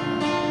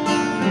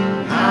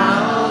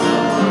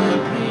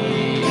 hallowed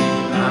be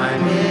thy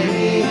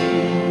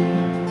name.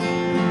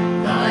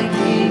 Thy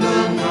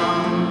kingdom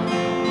come,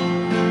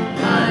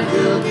 thy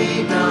will be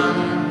done,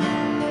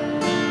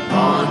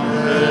 on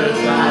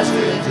earth as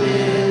it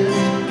is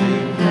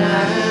in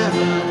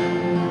heaven.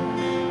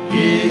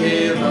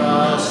 Give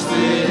us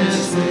this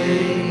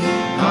day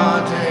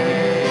our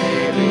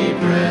daily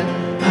bread,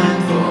 and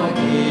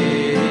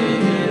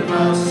forgive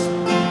us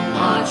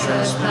our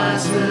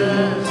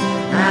trespasses,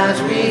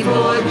 as we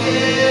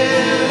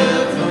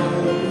forgive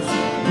those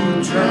who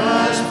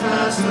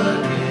trespass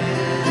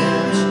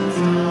against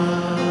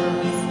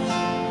us.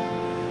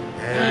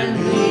 And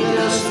lead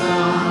us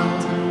not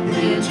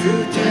into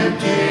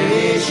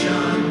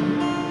temptation,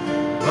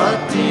 but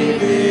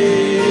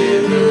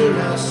deliver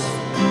us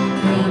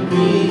from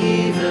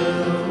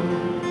evil.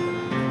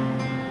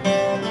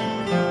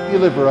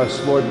 Deliver us,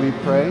 Lord, we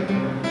pray,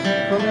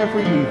 from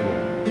every evil.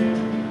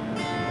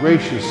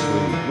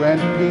 Graciously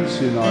grant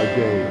peace in our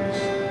days,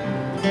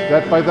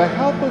 that by the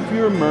help of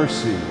your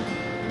mercy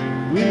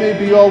we may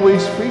be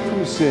always free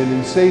from sin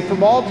and safe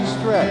from all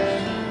distress,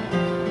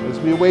 as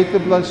we await the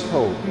blessed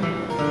hope,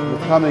 the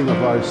coming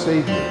of our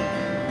Savior,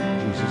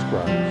 Jesus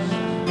Christ.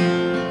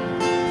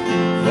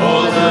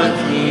 For the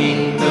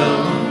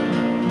kingdom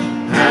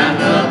and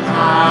the power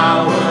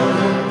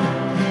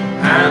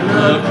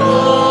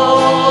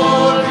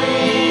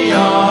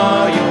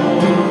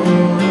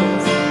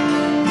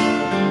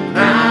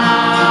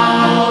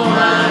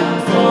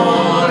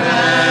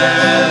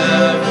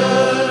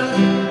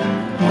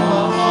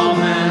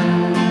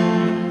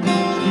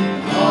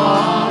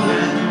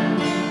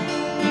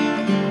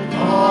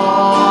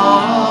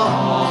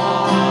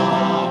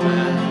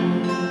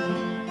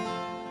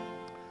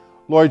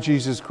Lord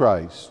Jesus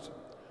Christ,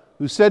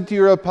 who said to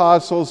your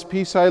apostles,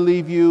 "Peace I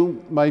leave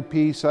you, my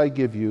peace I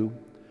give you,"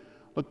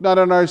 look not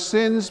on our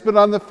sins, but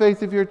on the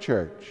faith of your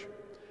church,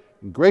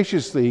 and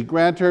graciously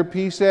grant her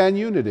peace and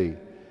unity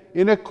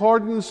in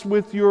accordance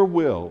with your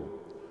will,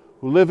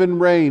 who live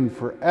and reign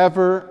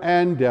forever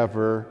and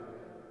ever.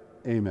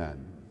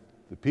 Amen.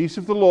 The peace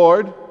of the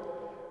Lord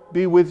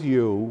be with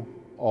you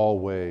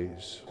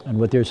always. And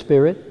with your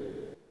spirit.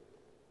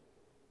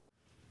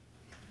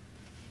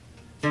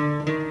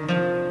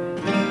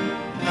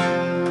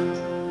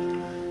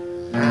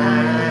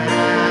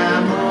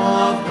 Lamb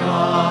of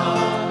God,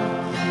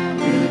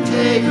 you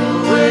take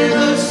away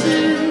the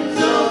sins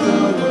of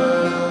the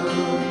world.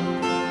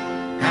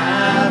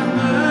 Have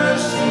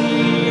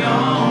mercy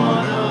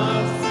on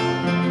us.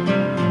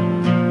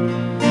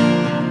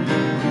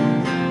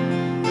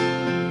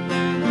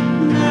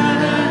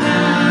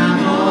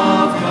 Lamb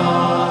of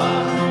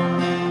God,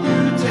 you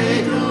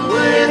take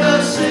away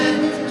the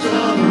sins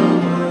of the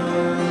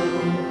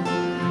world.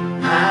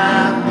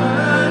 Have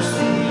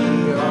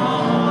mercy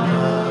on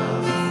us.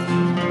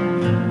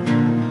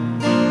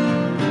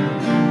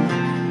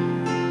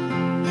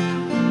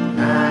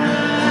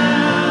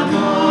 Lamb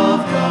of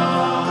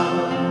God,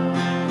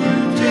 you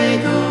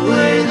take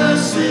away the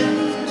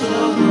sins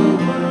of the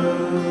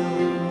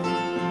world.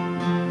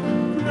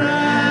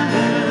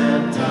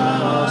 Grant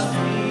us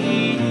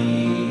peace.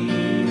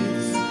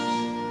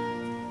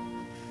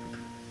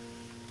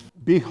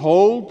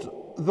 Behold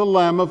the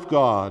Lamb of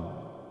God.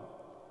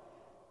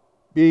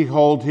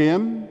 Behold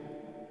him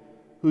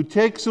who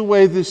takes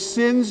away the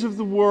sins of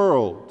the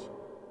world.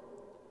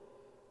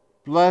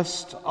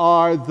 Blessed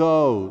are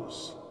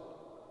those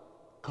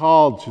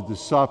called to the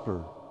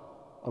supper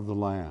of the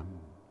Lamb.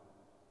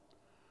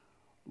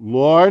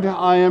 Lord,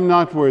 I am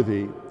not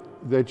worthy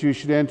that you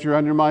should enter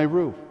under my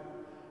roof,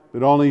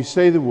 but only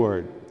say the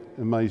word,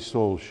 and my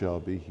soul shall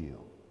be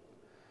healed.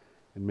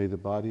 And may the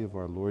body of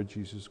our Lord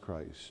Jesus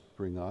Christ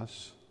bring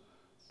us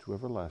to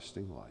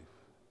everlasting life.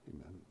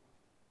 Amen.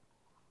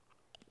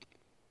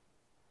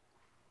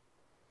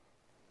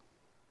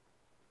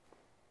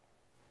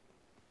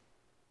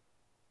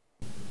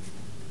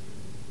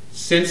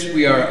 Since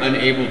we are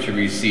unable to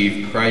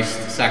receive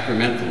Christ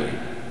sacramentally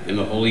in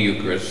the Holy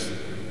Eucharist,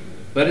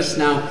 let us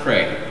now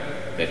pray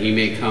that he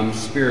may come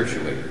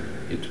spiritually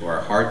into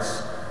our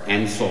hearts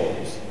and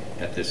souls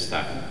at this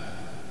time.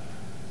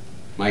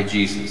 My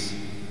Jesus,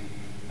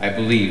 I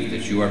believe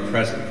that you are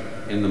present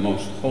in the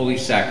most holy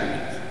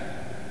sacrament.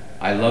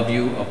 I love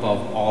you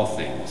above all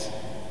things,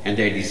 and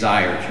I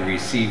desire to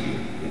receive you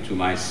into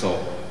my soul.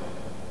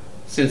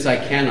 Since I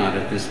cannot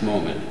at this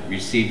moment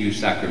receive you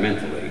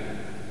sacramentally,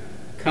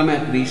 come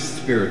at least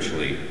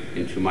spiritually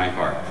into my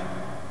heart.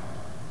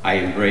 I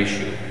embrace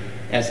you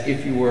as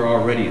if you were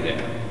already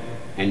there,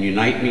 and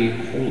unite me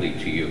wholly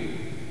to you.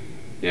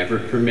 Never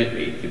permit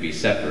me to be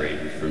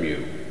separated from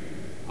you.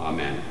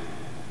 Amen.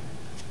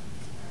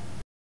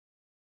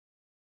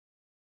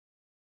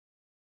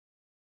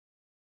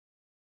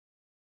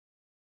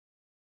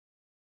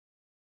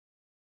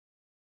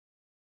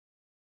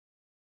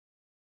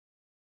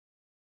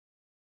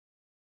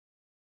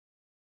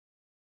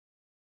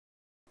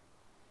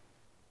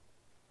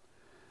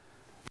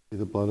 May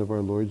the blood of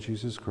our Lord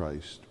Jesus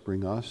Christ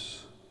bring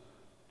us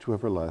to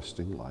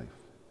everlasting life.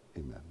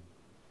 Amen.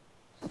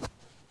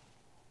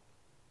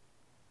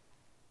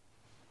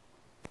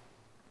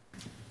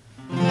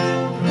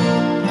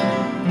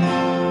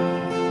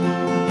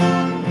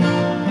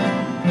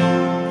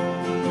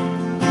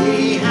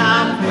 We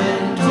have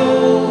been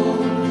told,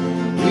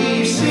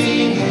 we've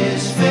seen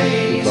his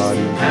face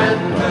and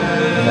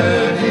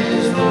heard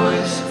his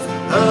voice,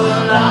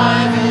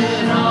 alive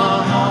in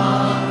our hearts.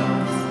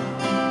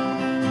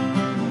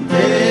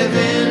 Live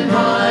in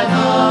my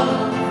love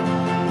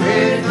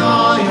with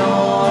all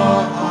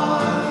your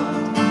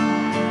heart.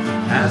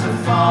 As a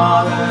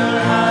father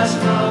has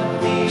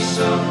loved me,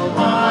 so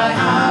I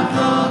have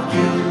loved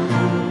you.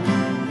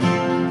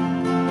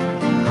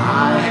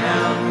 I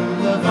am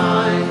the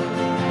vine,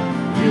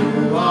 you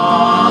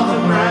are the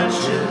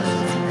branches,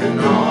 and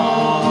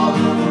all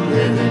who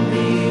live in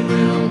me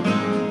will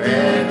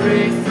bear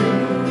great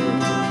fruit.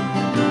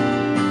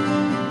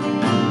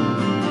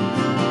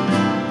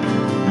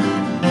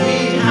 We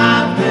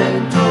have been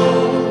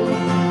told,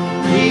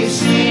 we've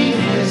seen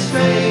his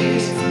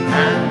face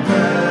and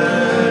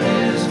heard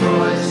his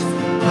voice,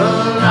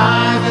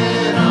 alive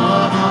in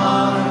our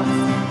hearts.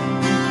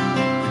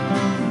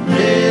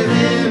 Live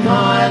in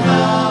my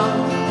love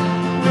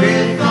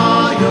with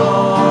all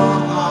your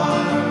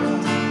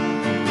heart.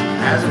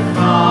 As a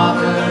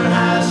father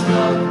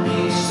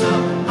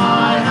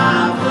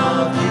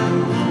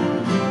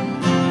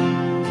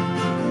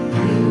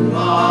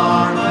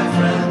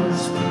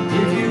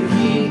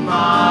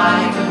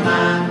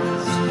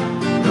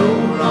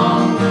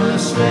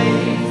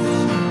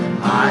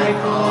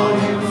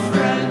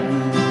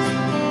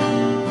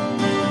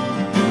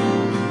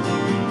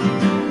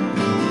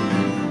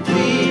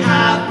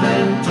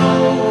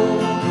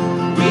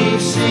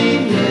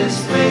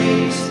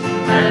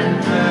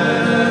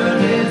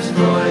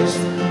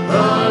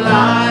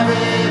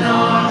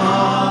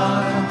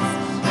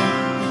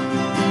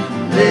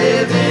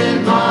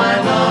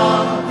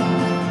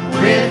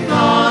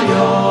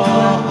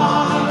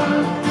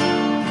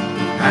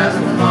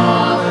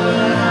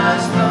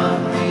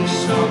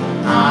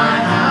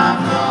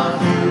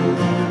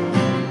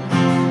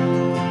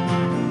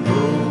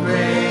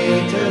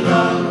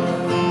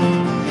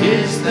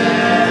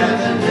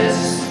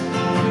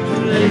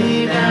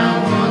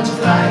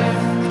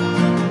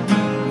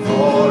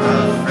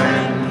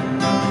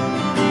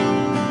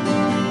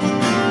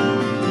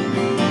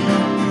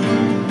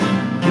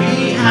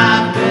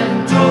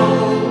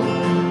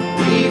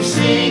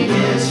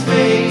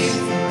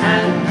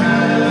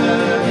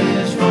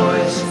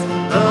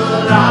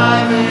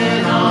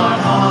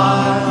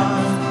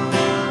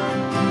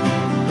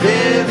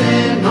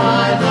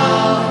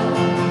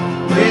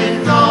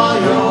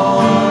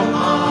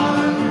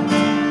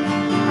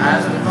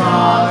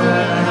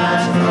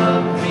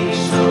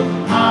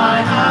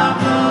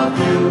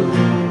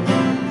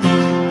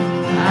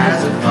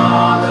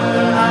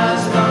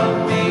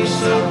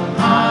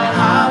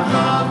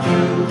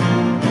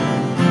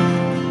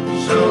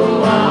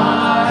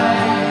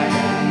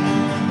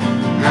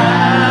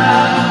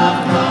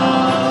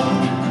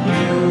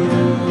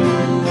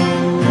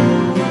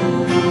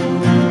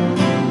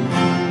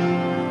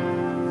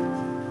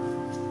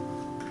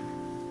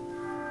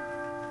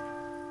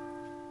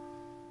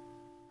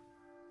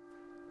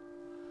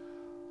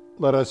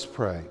Let us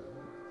pray.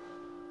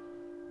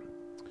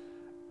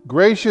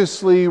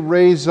 Graciously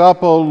raise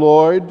up, O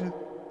Lord,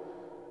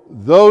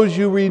 those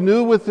you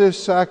renew with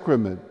this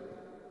sacrament,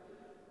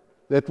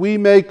 that we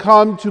may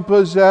come to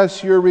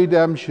possess your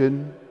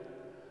redemption,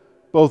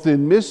 both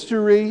in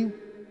mystery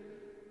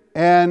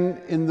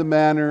and in the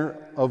manner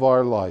of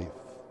our life.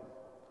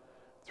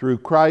 Through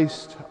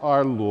Christ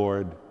our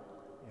Lord.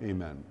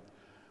 Amen.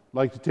 I'd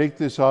like to take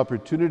this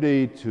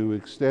opportunity to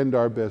extend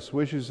our best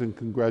wishes and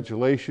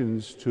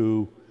congratulations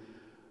to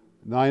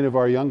 9 of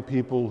our young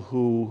people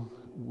who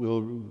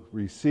will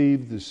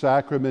receive the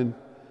sacrament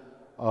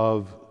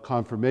of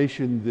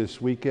confirmation this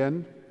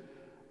weekend.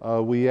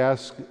 We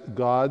ask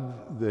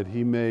God that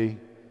He may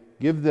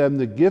give them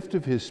the gift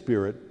of His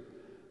Spirit,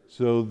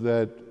 so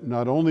that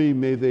not only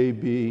may they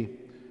be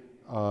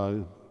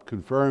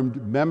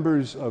confirmed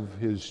members of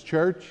His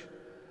church,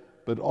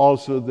 but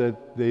also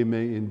that they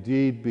may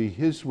indeed be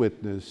His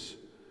witness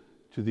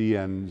to the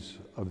ends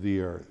of the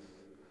earth.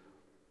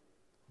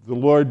 The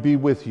Lord be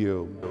with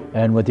you.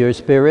 And with your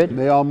spirit.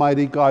 May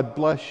Almighty God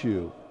bless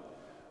you,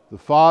 the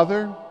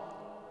Father,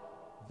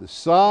 the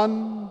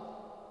Son,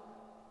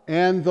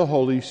 and the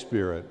Holy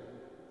Spirit.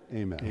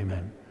 Amen.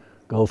 Amen.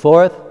 Go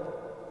forth.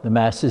 The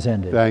Mass is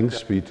ended.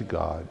 Thanks be to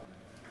God.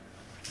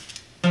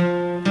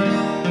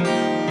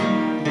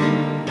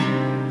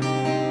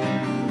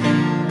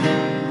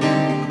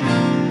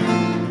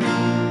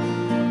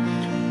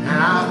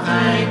 Now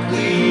thank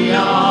we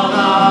all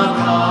our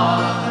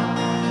God,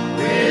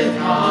 with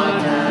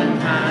heart and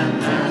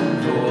hand and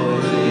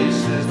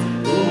voices,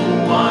 who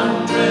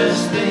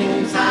wondrous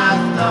things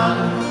hath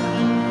done,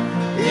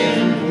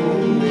 in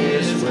whom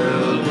this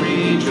world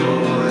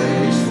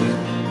rejoices,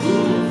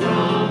 who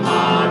from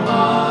our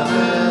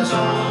mother's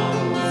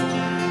arms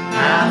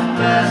hath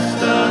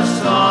blessed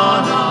us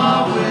on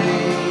our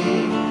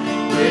way,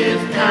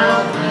 with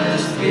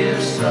countless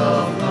gifts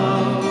of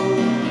love,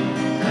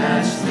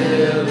 that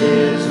still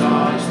is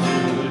ours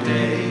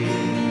today.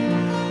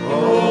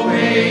 Oh,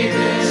 may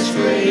this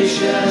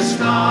gracious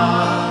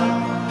God,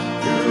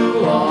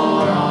 through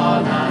all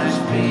our lives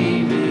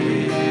be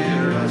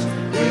near us,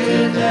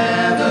 with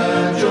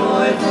ever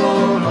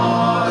joyful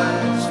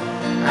hearts,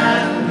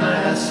 and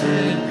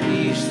blessed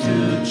peace to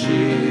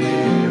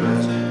cheer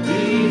us,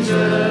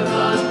 preserve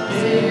us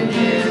in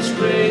His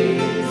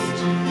grace,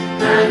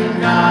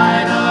 and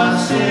guide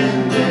us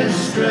in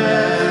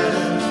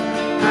distress,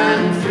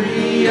 and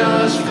free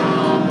us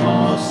from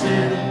all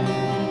sin,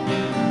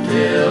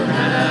 till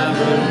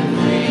heaven